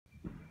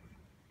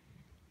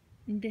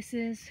This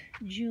is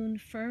June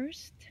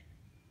 1st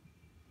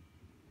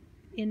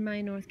in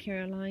my North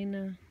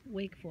Carolina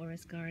Wake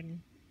Forest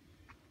garden.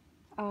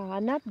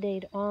 An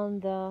update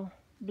on the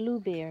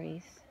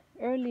blueberries.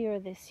 Earlier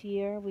this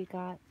year we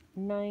got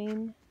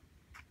 9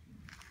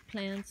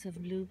 plants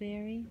of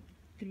blueberry,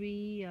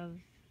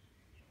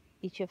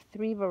 each of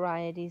 3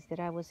 varieties that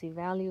I was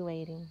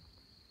evaluating.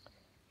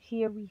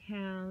 Here we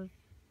have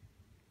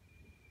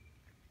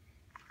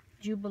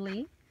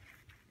Jubilee,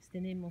 is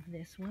the name of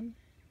this one.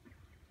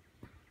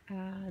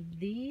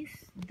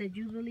 The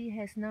Jubilee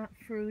has not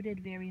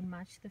fruited very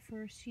much the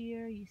first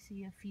year. You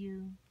see a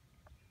few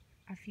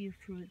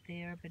fruit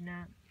there, but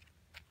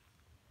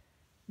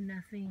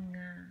nothing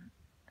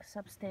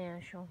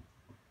substantial.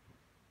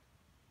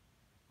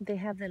 They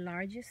have the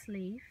largest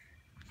leaf,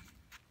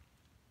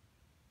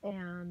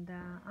 and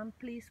I'm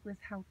pleased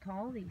with how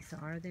tall these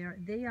are.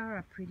 They are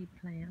a pretty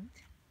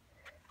plant.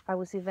 I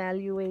was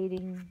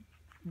evaluating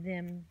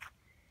them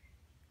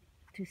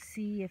to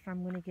see if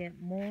I'm going to get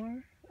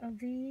more of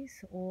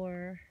these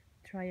or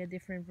try a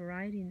different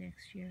variety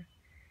next year.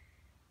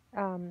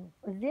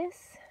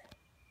 This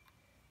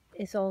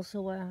is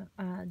also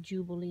a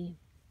Jubilee.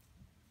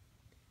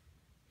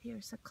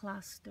 Here's a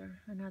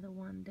cluster, another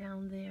one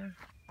down there.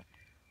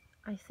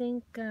 I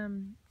think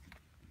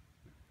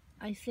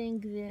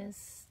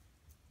this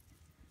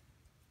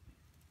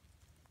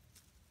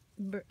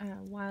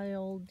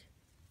wild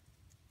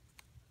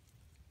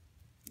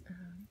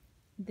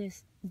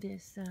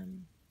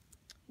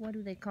what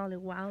do they call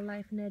it,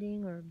 wildlife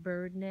netting or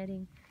bird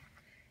netting,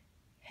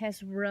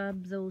 has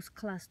rubbed those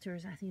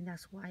clusters. I think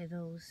that's why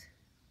those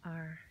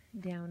are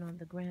down on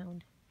the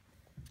ground.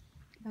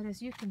 But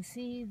as you can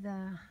see,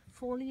 the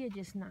foliage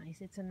is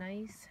nice. It's a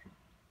nice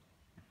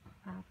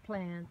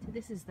plant.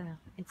 This is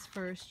its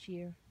first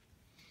year.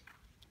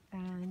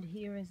 And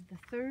here is the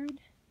 3rd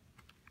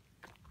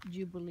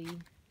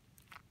Jubilee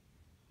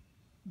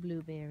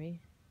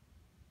blueberry.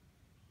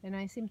 And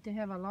I seem to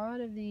have a lot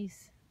of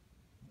these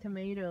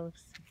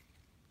tomatoes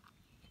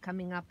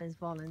coming up as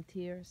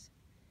volunteers.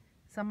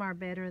 Some are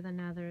better than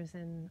others,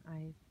 and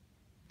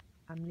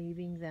I'm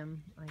leaving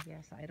them, I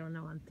guess. I don't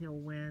know until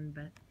when,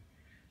 but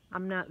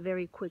I'm not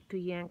very quick to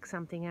yank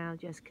something out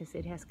just because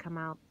it has come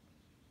out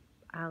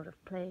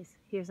of place.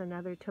 Here's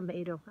another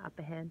tomato up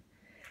ahead.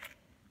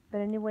 But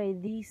anyway,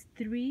 these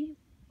 3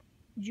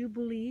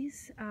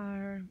 Jubilees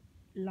are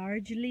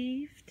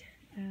large-leaved.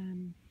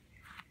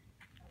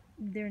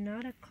 They're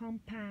not a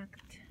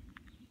compact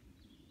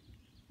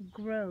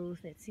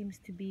growth. It seems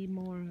to be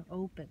more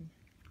open.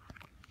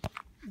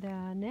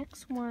 The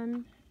next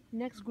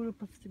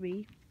group of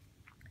 3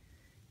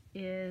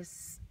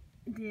 is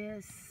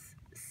this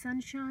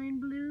sunshine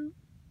blue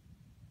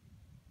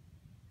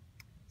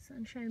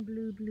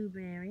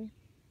blueberry.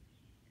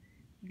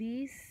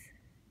 These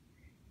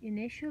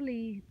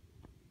initially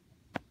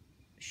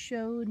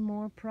showed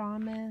more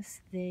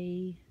promise.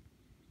 They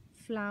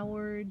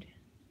flowered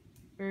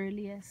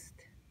earliest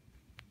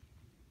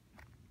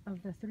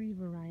of the 3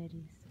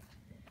 varieties,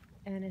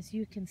 and as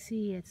you can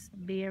see, it's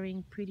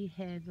bearing pretty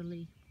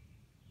heavily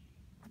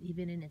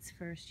even in its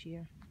first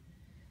year.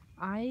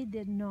 I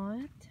did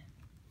not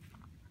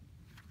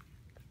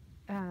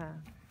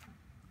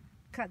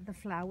cut the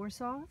flowers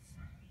off.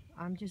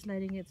 I'm just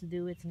letting it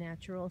do its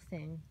natural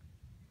thing.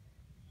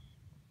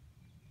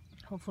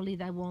 Hopefully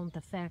that won't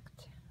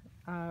affect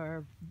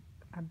a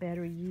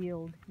better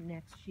yield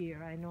next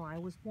year. I know I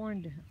was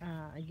warned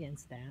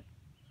against that.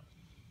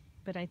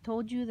 But I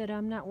told you that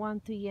I'm not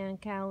one to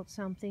yank out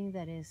something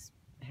that is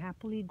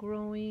happily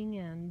growing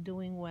and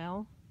doing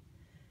well.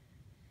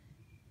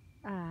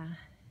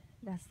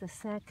 That's the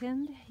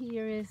 2nd.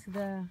 Here is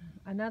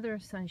another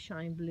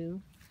sunshine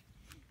blue,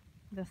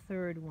 the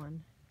 3rd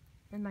one.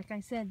 And like I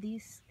said,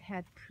 these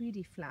had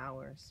pretty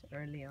flowers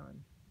early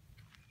on.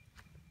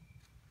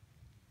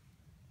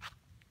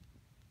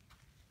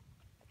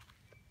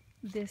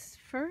 This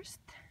first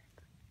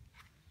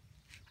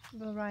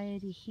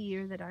variety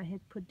here that I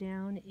had put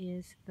down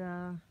is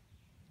the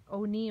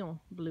O'Neill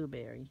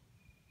blueberry.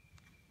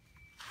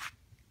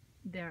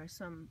 There are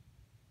some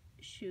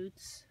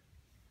shoots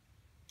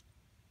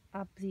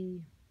up the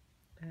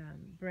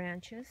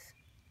branches,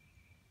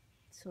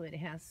 so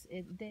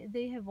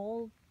they have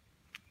all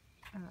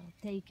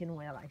taken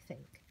well, I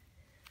think.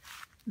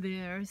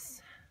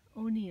 There's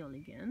O'Neill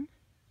again,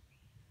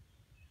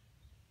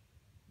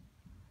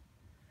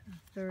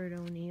 a 3rd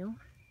O'Neill,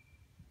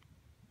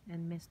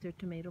 and Mr.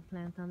 Tomato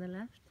Plant on the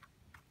left.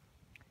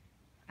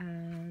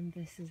 And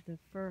this is the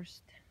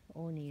 1st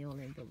O'Neill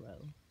in the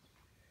row.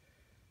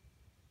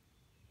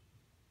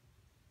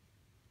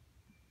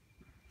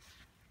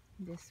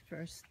 This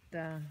first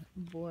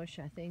bush,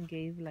 I think,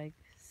 gave like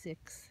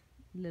 6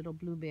 little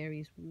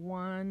blueberries,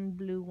 one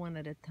blue one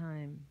at a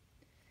time.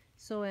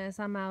 So as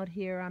I'm out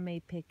here, I may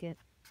pick it,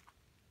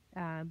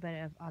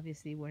 but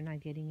obviously we're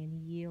not getting any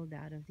yield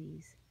out of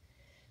these.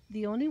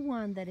 The only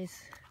one that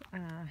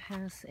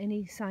has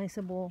any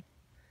sizable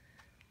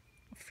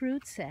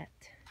fruit set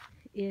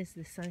is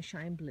the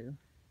sunshine blue.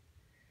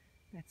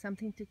 That's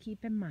something to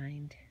keep in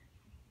mind.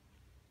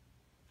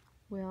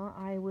 Well,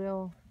 I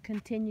will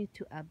continue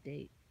to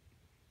update.